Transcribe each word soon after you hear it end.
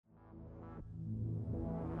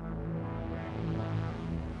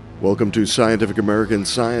Welcome to Scientific American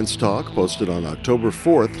Science Talk, posted on October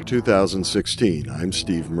 4th, 2016. I'm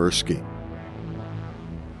Steve Mirsky.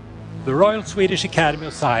 The Royal Swedish Academy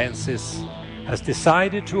of Sciences has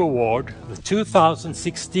decided to award the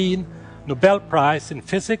 2016 Nobel Prize in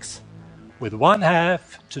Physics with one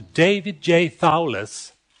half to David J.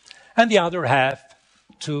 Thouless and the other half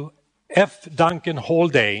to F. Duncan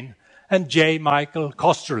Haldane and J. Michael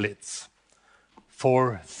Kosterlitz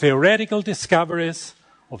for theoretical discoveries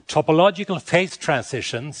of topological phase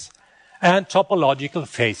transitions and topological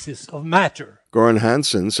phases of matter. Goran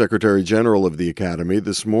Hansson, Secretary General of the Academy,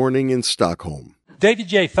 this morning in Stockholm. David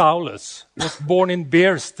J. Thouless was born in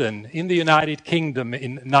Bearston in the United Kingdom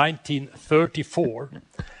in 1934.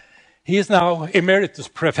 He is now Emeritus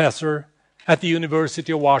Professor at the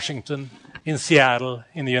University of Washington in Seattle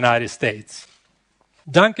in the United States.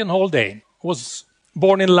 Duncan Haldane was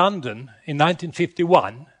born in London in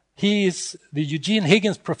 1951. He is the Eugene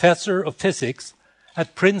Higgins Professor of Physics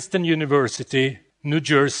at Princeton University, New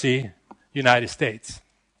Jersey, United States.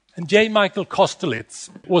 And J. Michael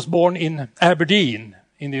Kosterlitz was born in Aberdeen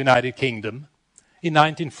in the United Kingdom in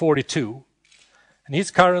 1942. And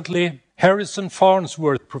he's currently Harrison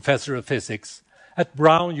Farnsworth Professor of Physics at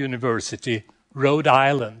Brown University, Rhode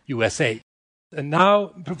Island, USA. And now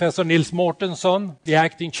Professor Nils Mårtensson, the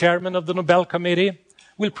acting chairman of the Nobel Committee,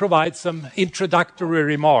 will provide some introductory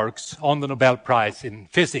remarks on the Nobel Prize in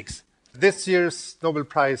Physics. This year's Nobel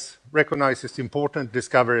Prize recognizes important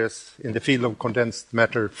discoveries in the field of condensed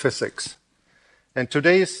matter physics. And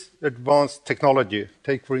today's advanced technology,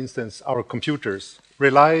 take for instance our computers,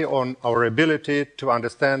 rely on our ability to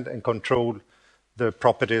understand and control the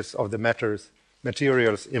properties of the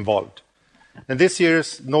materials involved. And this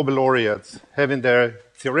year's Nobel laureates have in their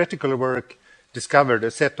theoretical work discovered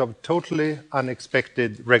a set of totally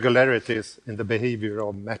unexpected regularities in the behavior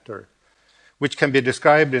of matter, which can be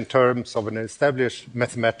described in terms of an established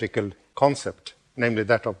mathematical concept, namely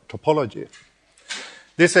that of topology.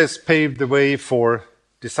 This has paved the way for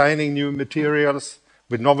designing new materials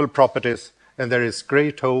with novel properties, and there is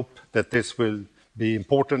great hope that this will be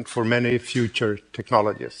important for many future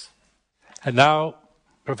technologies. And now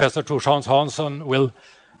Professor Thouless Hansson will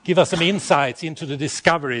give us some insights into the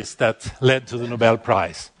discoveries that led to the Nobel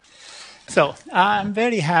Prize. So I'm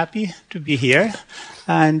very happy to be here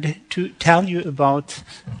and to tell you about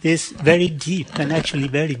this very deep and actually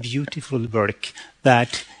very beautiful work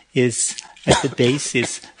that is at the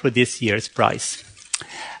basis for this year's prize.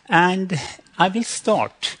 And I will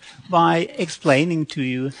start by explaining to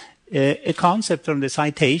you a concept from the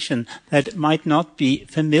citation that might not be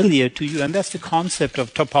familiar to you, and that's the concept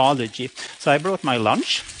of topology. So I brought my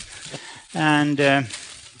lunch, and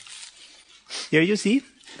here you see,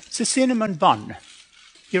 it's a cinnamon bun.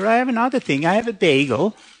 Here I have another thing. I have a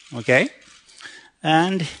bagel, okay?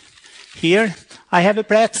 And here I have a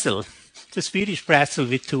pretzel. It's a Swedish pretzel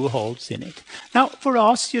with 2 holes in it. Now, for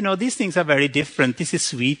us, these things are very different. This is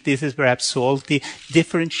sweet, this is perhaps salty,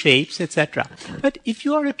 different shapes, etc. But if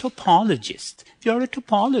you are a topologist,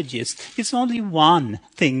 it's only one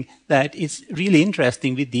thing that is really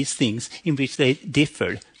interesting with these things in which they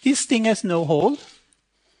differ. This thing has no hole.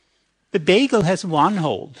 The bagel has 1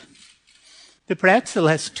 hole. The pretzel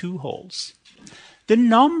has 2 holes. The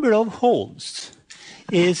number of holes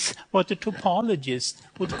is what the topologist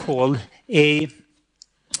would call a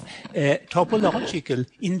topological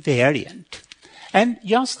invariant. And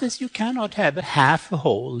just as you cannot have a half a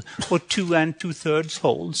hole or 2 2/3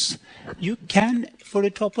 holes, you can, for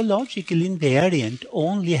a topological invariant,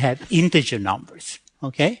 only have integer numbers,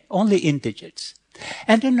 okay? Only integers.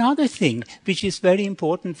 And another thing which is very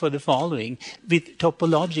important for the following with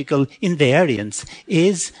topological invariants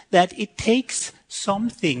is that it takes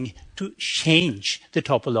something to change the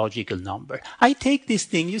topological number. I take this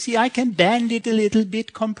thing, you see, I can bend it a little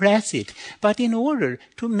bit, compress it, but in order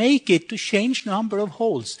to make it to change number of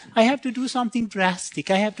holes, I have to do something drastic.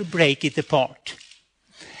 I have to break it apart.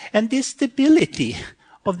 And this stability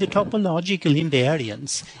of the topological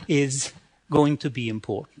invariance is going to be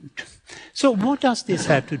important. So what does this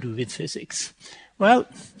have to do with physics? Well,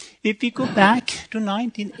 if we go back to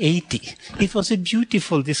 1980, it was a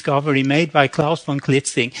beautiful discovery made by Klaus von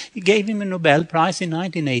Klitzing. He gave him a Nobel Prize in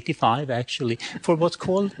 1985, actually, for what's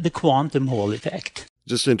called the quantum Hall effect.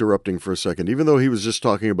 Just interrupting for a second, even though he was just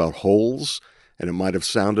talking about holes, and it might have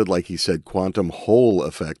sounded like he said quantum hole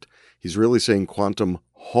effect, he's really saying quantum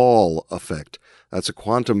Hall effect. That's a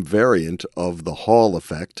quantum variant of the Hall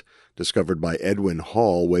effect, discovered by Edwin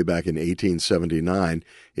Hall way back in 1879.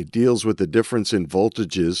 It deals with the difference in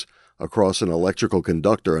voltages across an electrical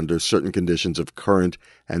conductor under certain conditions of current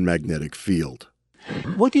and magnetic field.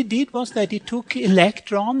 What he did was that he took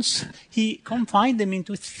electrons, he confined them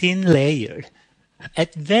into thin layer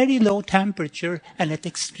at very low temperature and at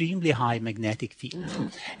extremely high magnetic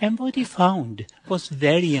field. And what he found was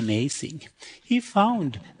very amazing. He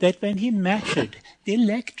found that when he measured the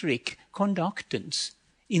electric conductance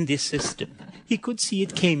in this system, he could see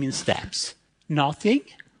it came in steps. Nothing,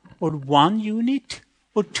 or 1 unit,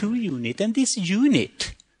 or 2 units. And this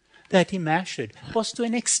unit that he measured was to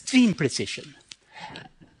an extreme precision.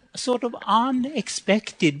 Sort of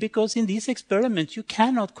unexpected, because in these experiments you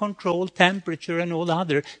cannot control temperature and all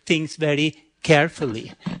other things very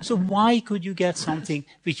carefully. So why could you get something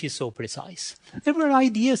which is so precise? There were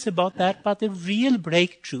ideas about that, but the real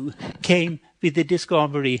breakthrough came with the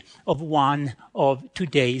discovery of one of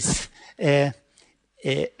today's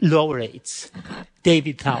laureates,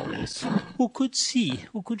 David Thouless, who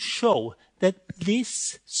could show that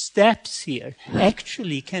these steps here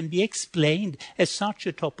actually can be explained as such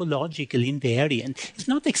a topological invariant. It's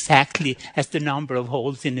not exactly as the number of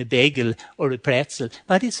holes in a bagel or a pretzel,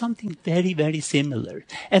 but it's something very, very similar.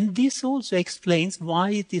 And this also explains why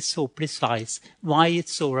it is so precise, why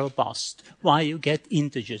it's so robust, why you get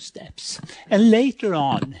integer steps. And later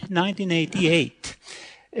on, 1988,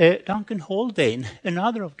 Duncan Haldane,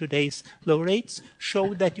 another of today's laureates,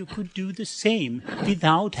 showed that you could do the same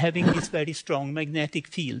without having this very strong magnetic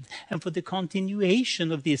field. And for the continuation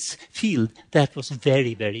of this field, that was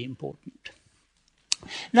very, very important.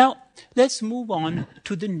 Now, let's move on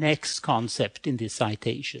to the next concept in this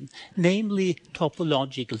citation, namely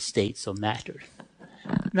topological states of matter.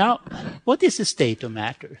 Now, what is a state of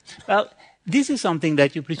matter? Well, this is something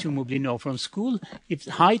that you presumably know from school. If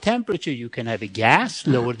high temperature, you can have a gas.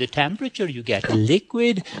 Lower the temperature, you get a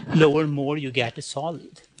liquid. Lower more, you get a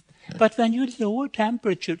solid. But when you lower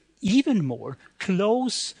temperature even more,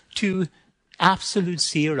 close to absolute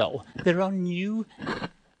zero, there are new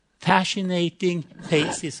fascinating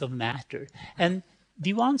phases of matter. And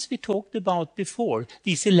the ones we talked about before,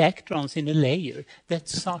 these electrons in a layer,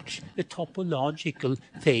 that's such a topological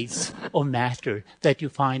phase of matter that you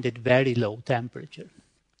find at very low temperature.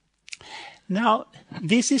 Now,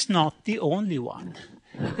 this is not the only one.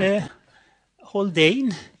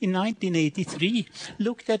 Haldane, in 1983,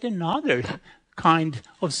 looked at another kind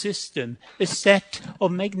of system, a set of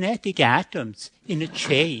magnetic atoms in a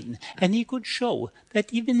chain. And he could show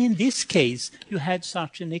that even in this case, you had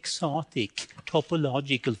such an exotic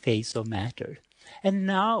topological phase of matter. And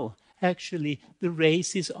now, actually, the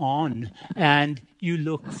race is on, and you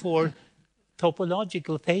look for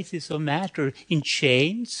topological phases of matter in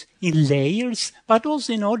chains, in layers, but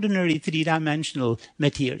also in ordinary three-dimensional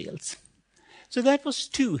materials. So that was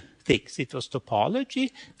two things. It was topology,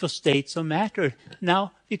 it was states of matter.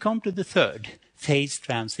 Now we come to the third, phase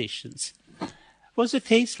transitions. What's a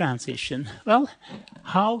phase transition? Well,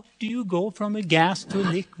 how do you go from a gas to a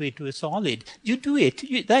liquid to a solid? You do it,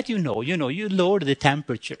 you lower the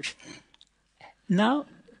temperature. Now,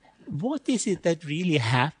 what is it that really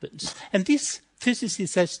happens? And this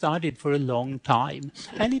physicists have studied for a long time,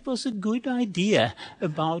 and it was a good idea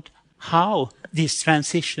about how this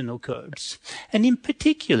transition occurs. And in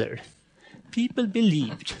particular, people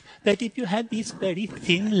believed that if you had these very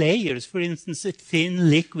thin layers, for instance, a thin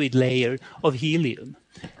liquid layer of helium,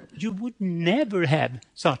 you would never have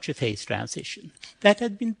such a phase transition. That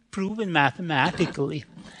had been proven mathematically.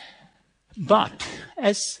 But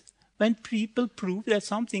when people prove that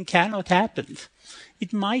something cannot happen,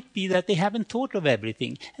 it might be that they haven't thought of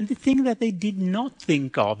everything. And the thing that they did not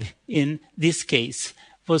think of in this case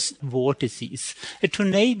was vortices. A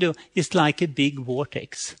tornado is like a big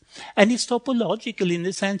vortex. And it's topological in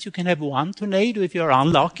the sense you can have one tornado. If you're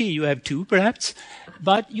unlucky, you have two perhaps.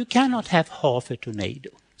 But you cannot have half a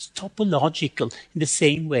tornado. It's topological in the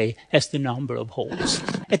same way as the number of holes.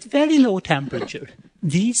 At very low temperature,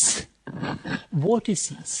 these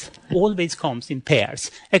vortices always comes in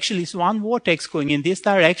pairs. Actually, it's one vortex going in this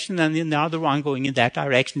direction and the other one going in that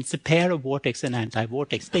direction. It's a pair of vortex and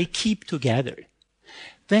anti-vortex. They keep together.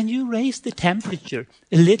 When you raise the temperature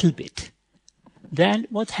a little bit, then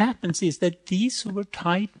what happens is that these super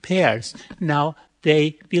tight pairs, now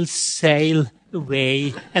they will sail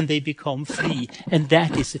away and they become free. And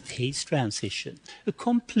that is a phase transition, a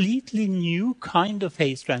completely new kind of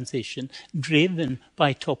phase transition driven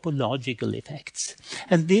by topological effects.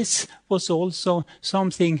 And this was also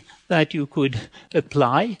something that you could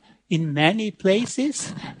apply in many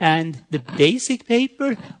places, and the basic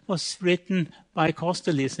paper was written by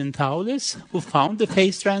Kosterlitz and Thouless, who found the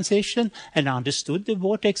phase transition and understood the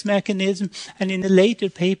vortex mechanism. And in a later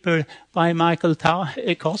paper by Michael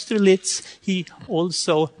Kosterlitz, he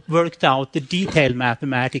also worked out the detailed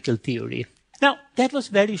mathematical theory. Now, that was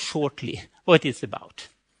very shortly what it's about.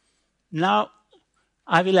 Now,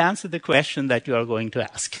 I will answer the question that you are going to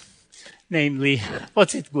ask. Namely,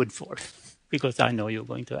 what's it good for? Because I know you're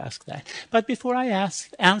going to ask that. But before I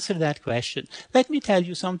answer that question, let me tell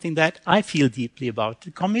you something that I feel deeply about,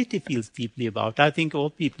 the committee feels deeply about, I think all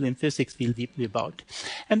people in physics feel deeply about.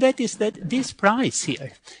 And that is that this prize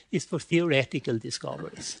here is for theoretical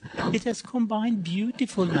discoveries. It has combined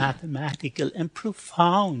beautiful mathematical and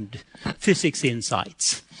profound physics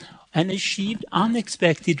insights and achieved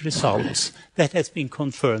unexpected results that has been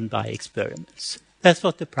confirmed by experiments. That's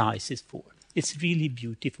what the prize is for. It's really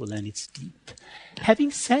beautiful and it's deep.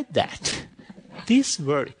 Having said that, this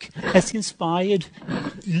work has inspired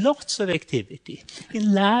lots of activity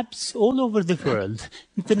in labs all over the world,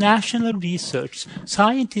 international research.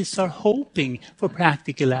 Scientists are hoping for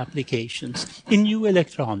practical applications in new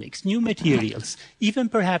electronics, new materials, even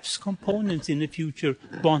perhaps components in the future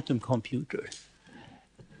quantum computer.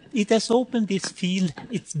 It has opened this field.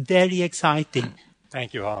 It's very exciting.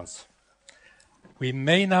 Thank you, Hans. We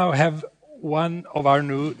may now have one of our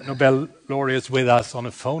new Nobel laureates with us on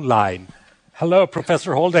a phone line. Hello,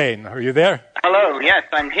 Professor Haldane. Are you there? Hello, yes,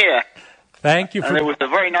 I'm here. Thank you. And it was a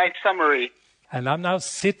very nice summary. And I'm now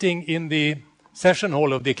sitting in the session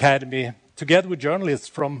hall of the Academy together with journalists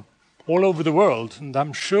from all over the world. And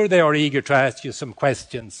I'm sure they are eager to ask you some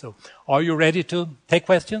questions. So are you ready to take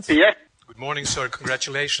questions? Yes. Good morning, sir.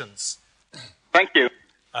 Congratulations. Thank you.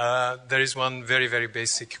 There is one very, very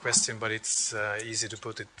basic question, but it's easy to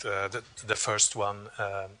put it, the first one.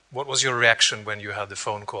 What was your reaction when you had the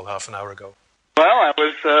phone call half an hour ago? Well, I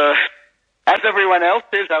was, as everyone else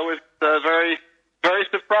is, I was very, very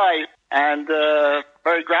surprised and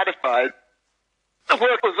very gratified. The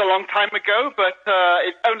work was a long time ago, but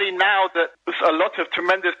it's only now that there's a lot of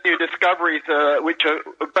tremendous new discoveries which are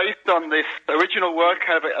based on this original work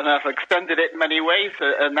and have extended it in many ways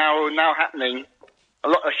are now happening.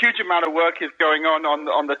 A huge amount of work is going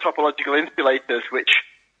on the topological insulators, which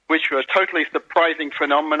were a totally surprising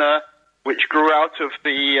phenomena, which grew out of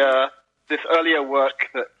this earlier work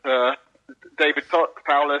that David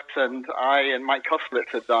Thouless and I and Mike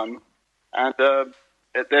Kosterlitz had done. And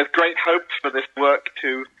there's great hopes for this work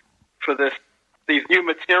these new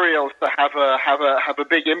materials to have a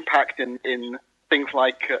big impact in things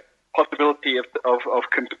like possibility of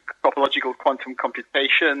topological quantum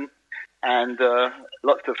computation and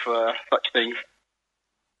lots of such things.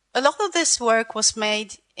 A lot of this work was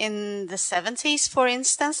made in the 70s, for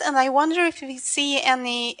instance, and I wonder if we see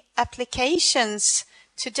any applications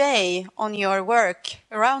today on your work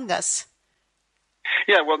around us.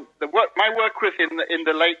 Yeah, well, my work was in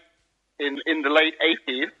the late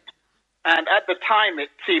 80s, and at the time it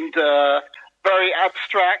seemed very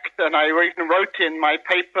abstract, and I even wrote in my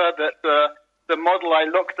paper that the model I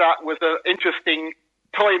looked at was an interesting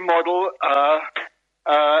toy model,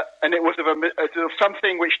 and it was of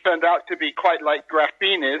something which turned out to be quite like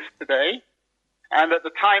graphene is today. And at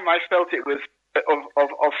the time, I felt it was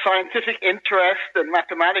of scientific interest and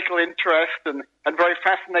mathematical interest and very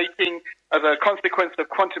fascinating as a consequence of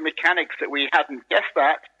quantum mechanics that we hadn't guessed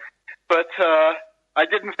at. But I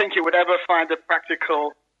didn't think it would ever find a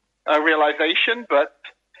practical realization. But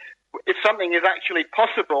if something is actually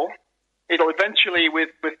possible, it'll eventually, with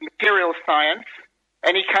material science,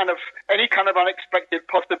 any kind of unexpected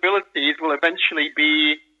possibilities will eventually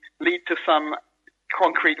lead to some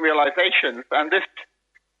concrete realizations. And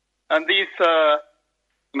these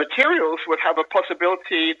materials would have a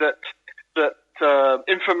possibility that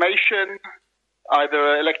information,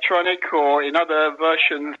 either electronic or in other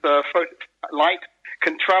versions, light,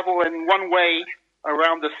 can travel in one way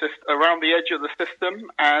around the edge of the system,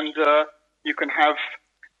 and you can have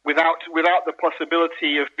without the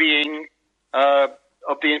possibility of being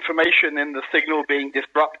of the information in the signal being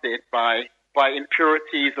disrupted by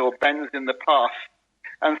impurities or bends in the path.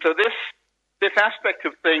 And so this aspect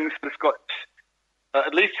of things has got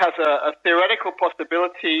at least has a theoretical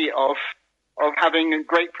possibility of having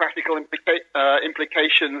great practical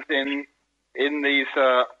implications in these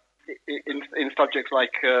in subjects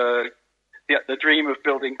like the dream of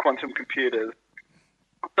building quantum computers.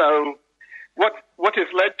 So what is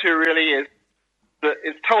led to really is that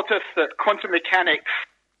it's taught us that quantum mechanics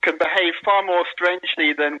can behave far more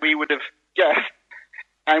strangely than we would have guessed,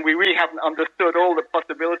 and we really haven't understood all the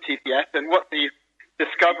possibilities yet. And what these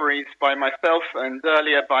discoveries by myself and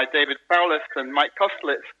earlier by David Thouless and Mike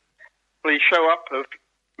Kosterlitz really show up of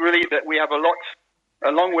really that we have a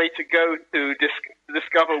long way to go to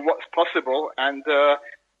discover what's possible. And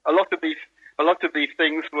a lot of these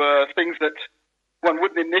things were things that one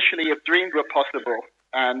wouldn't initially have dreamed were possible.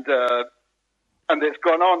 And and it's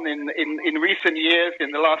gone on in recent years,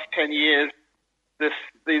 in the last 10 years,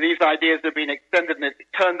 these ideas have been extended, and it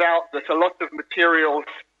turned out that a lot of materials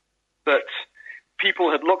that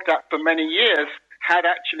people had looked at for many years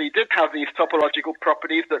did have these topological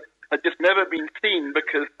properties that had just never been seen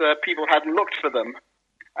because people hadn't looked for them.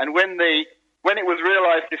 And when it was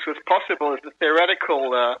realized this was possible as a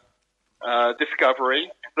theoretical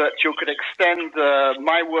discovery, that you could extend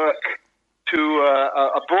my work to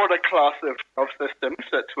a broader class of systems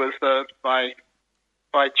that was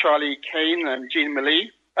by Charlie Kane and Jean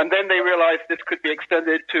Milly. And then they realized this could be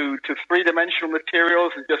extended to three-dimensional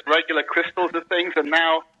materials and just regular crystals of things. And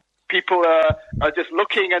now people are just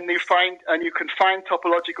looking, and you can find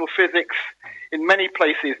topological physics in many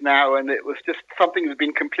places now. And it was just something that's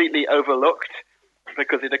been completely overlooked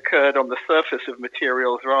because it occurred on the surface of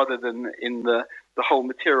materials rather than in the whole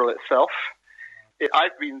material itself.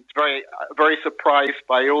 I've been very, very surprised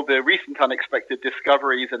by all the recent unexpected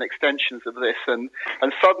discoveries and extensions of this, and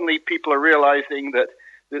suddenly people are realizing that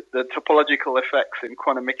the topological effects in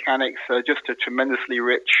quantum mechanics are just a tremendously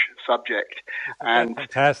rich subject. And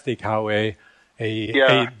fantastic how a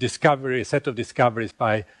set of discoveries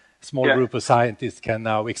by a small group of scientists can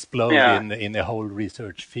now explode in the whole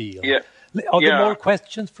research field. Yeah. Are there more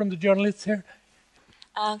questions from the journalists here?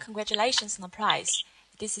 Congratulations on the prize.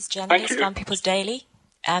 This is journalist from People's Daily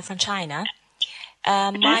from China.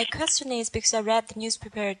 My question is, because I read the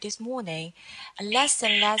newspaper this morning, less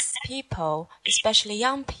and less people, especially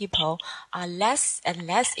young people, are less and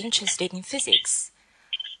less interested in physics.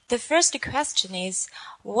 The first question is,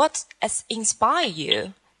 what has inspired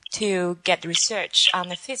you to get research on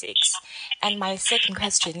the physics? And my second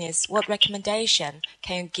question is, what recommendation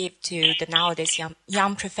can you give to the nowadays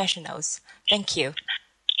young professionals? Thank you.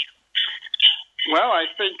 Well, I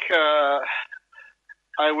think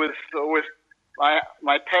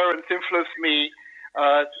my parents influenced me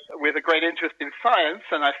with a great interest in science,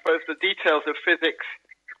 and I suppose the details of physics,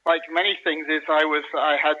 like many things, is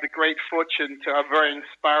I had the great fortune to have a very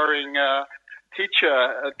inspiring teacher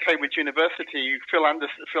at Cambridge University, Phil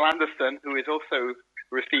Anderson, who is also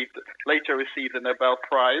later received the Nobel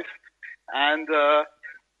Prize, and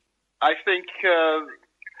I think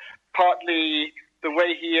partly the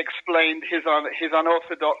way he explained his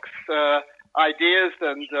unorthodox ideas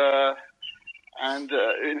and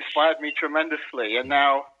inspired me tremendously. And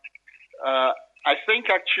now I think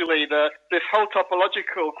actually this whole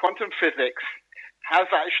topological quantum physics has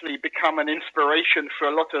actually become an inspiration for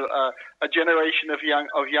a lot of a generation of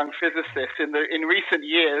young physicists in recent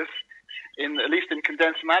years, at least in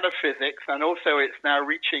condensed matter physics, and also it's now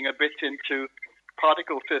reaching a bit into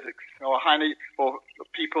particle physics, or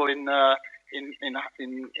people in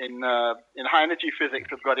high energy physics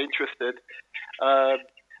have got interested.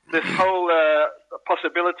 This whole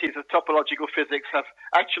possibilities of topological physics have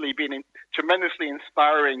actually been tremendously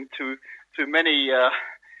inspiring to many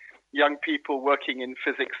young people working in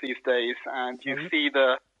physics these days. And you see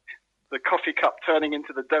the coffee cup turning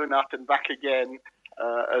into the donut and back again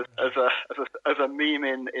as a meme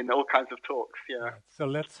in all kinds of talks. Yeah. So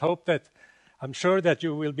let's hope that, I'm sure that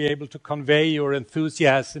you will be able to convey your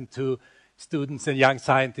enthusiasm to students and young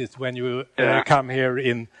scientists when you come here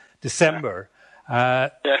in December.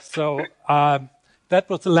 So that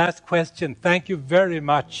was the last question. Thank you very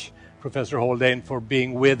much, Professor Haldane, for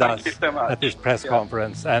being with us at this press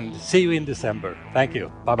conference, and see you in December. Thank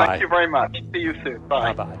you. Bye-bye. Thank you very much. See you soon.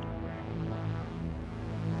 Bye. Bye-bye.